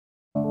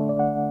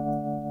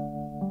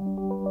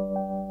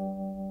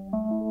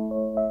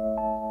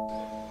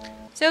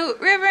So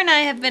River and I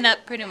have been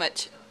up pretty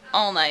much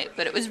all night,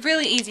 but it was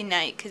really easy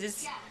night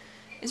because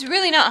it's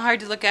really not hard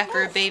to look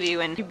after a baby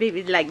when your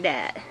baby's like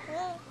that.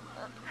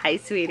 Hi,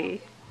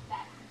 sweetie.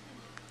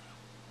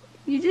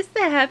 You're just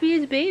the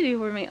happiest baby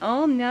for me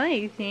all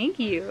night. Thank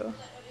you.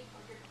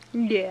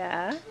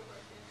 Yeah.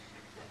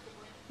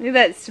 Look at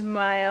that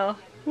smile.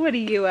 What are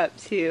you up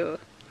to?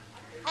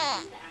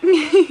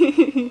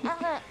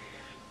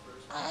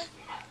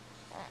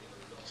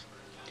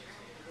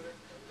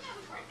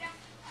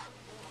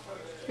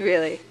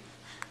 Really?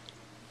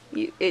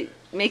 It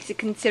makes a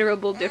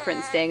considerable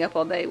difference staying up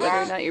all night whether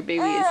or not your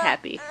baby is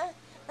happy.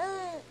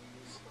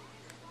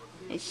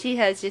 And she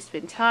has just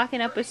been talking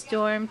up a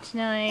storm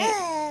tonight.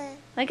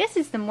 I guess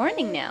it's the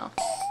morning now.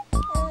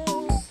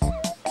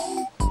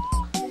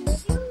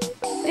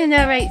 Isn't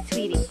that right,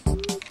 sweetie?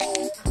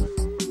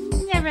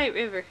 Isn't that right,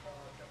 River?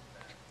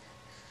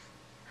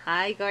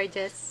 Hi,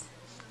 gorgeous.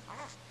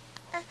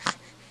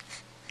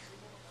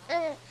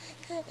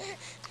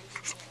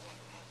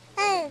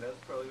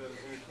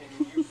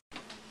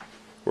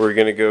 We're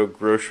gonna go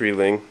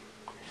grocery-ling,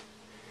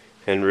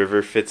 and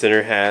River fits in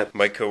her hat.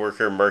 My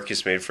coworker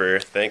Marcus made for her.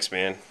 Thanks,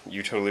 man.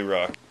 You totally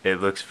rock. It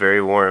looks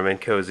very warm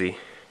and cozy.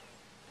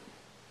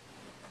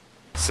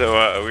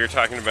 So we were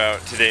talking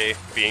about today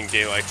being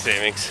daylight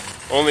savings.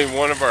 Only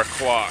one of our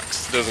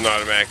clocks doesn't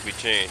automatically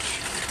change.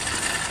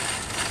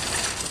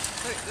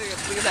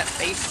 Look at that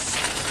face.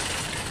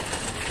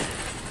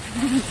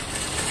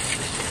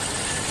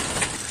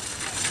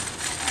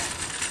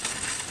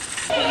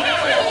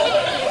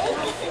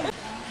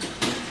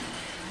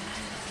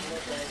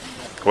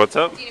 What's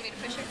up? Do you need me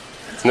to push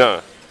her? No.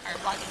 Or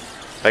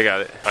vlogging? I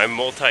got it. I'm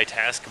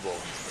multitaskable.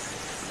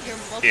 You're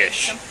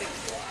Ish. multi-something.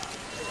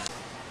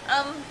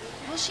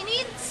 Well, she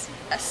needs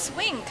a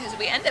swing because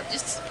we end up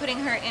just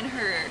putting her in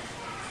her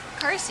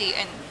car seat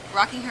and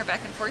rocking her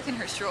back and forth in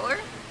her stroller.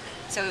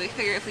 So we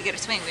figure if we get a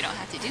swing, we don't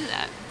have to do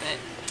that. But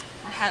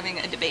we're having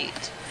a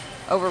debate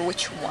over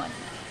which one.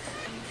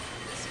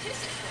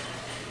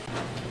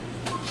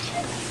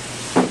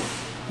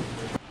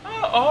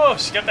 Oh,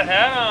 she got the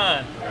hat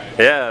on.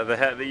 Yeah, the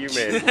hat that you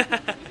made.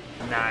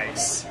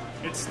 Nice.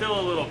 It's still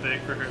a little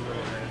big for her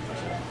little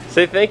head.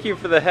 Say thank you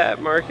for the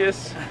hat,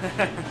 Marcus.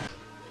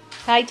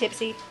 Hi,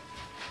 Tipsy.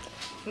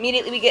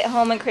 Immediately we get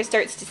home and Chris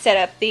starts to set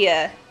up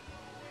the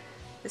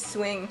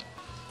swing.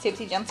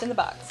 Tipsy jumps in the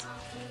box.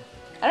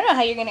 I don't know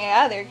how you're gonna get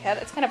out of there, Kat.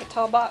 It's kind of a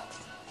tall box.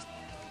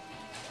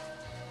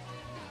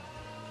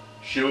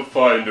 She'll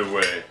find a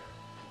way.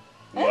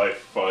 Huh? Life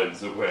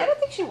finds a I way. don't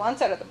think she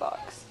wants out of the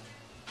box.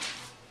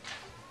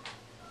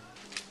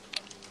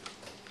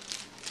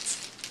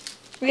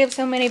 We have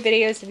so many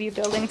videos of you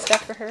building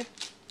stuff for her.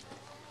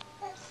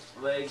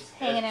 Legs,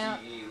 Hanging out.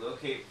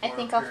 locate I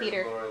think I'll feed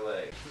her.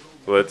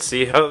 Let's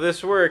see how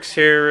this works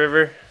here,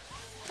 River.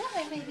 Come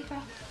on, baby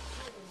girl.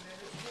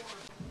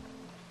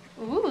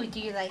 Ooh, do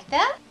you like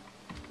that?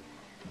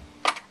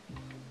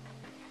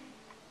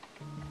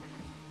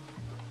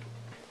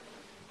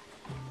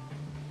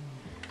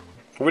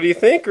 What do you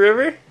think,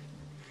 River?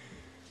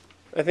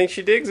 I think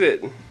she digs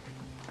it.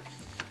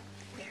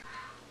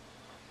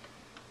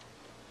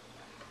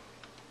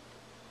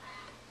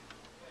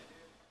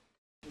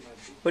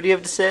 What do you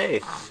have to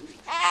say?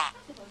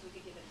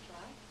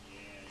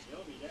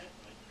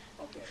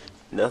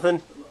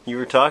 Nothing? You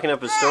were talking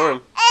up a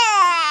storm.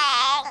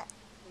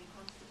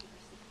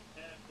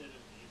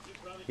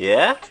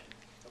 Yeah?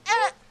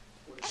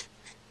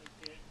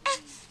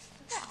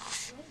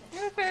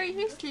 River, are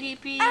you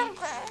sleepy?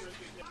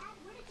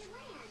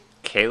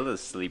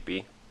 Kayla's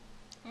sleepy.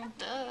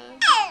 Duh.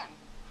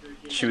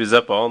 She was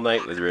up all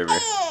night with River.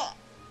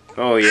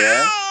 Oh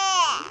yeah?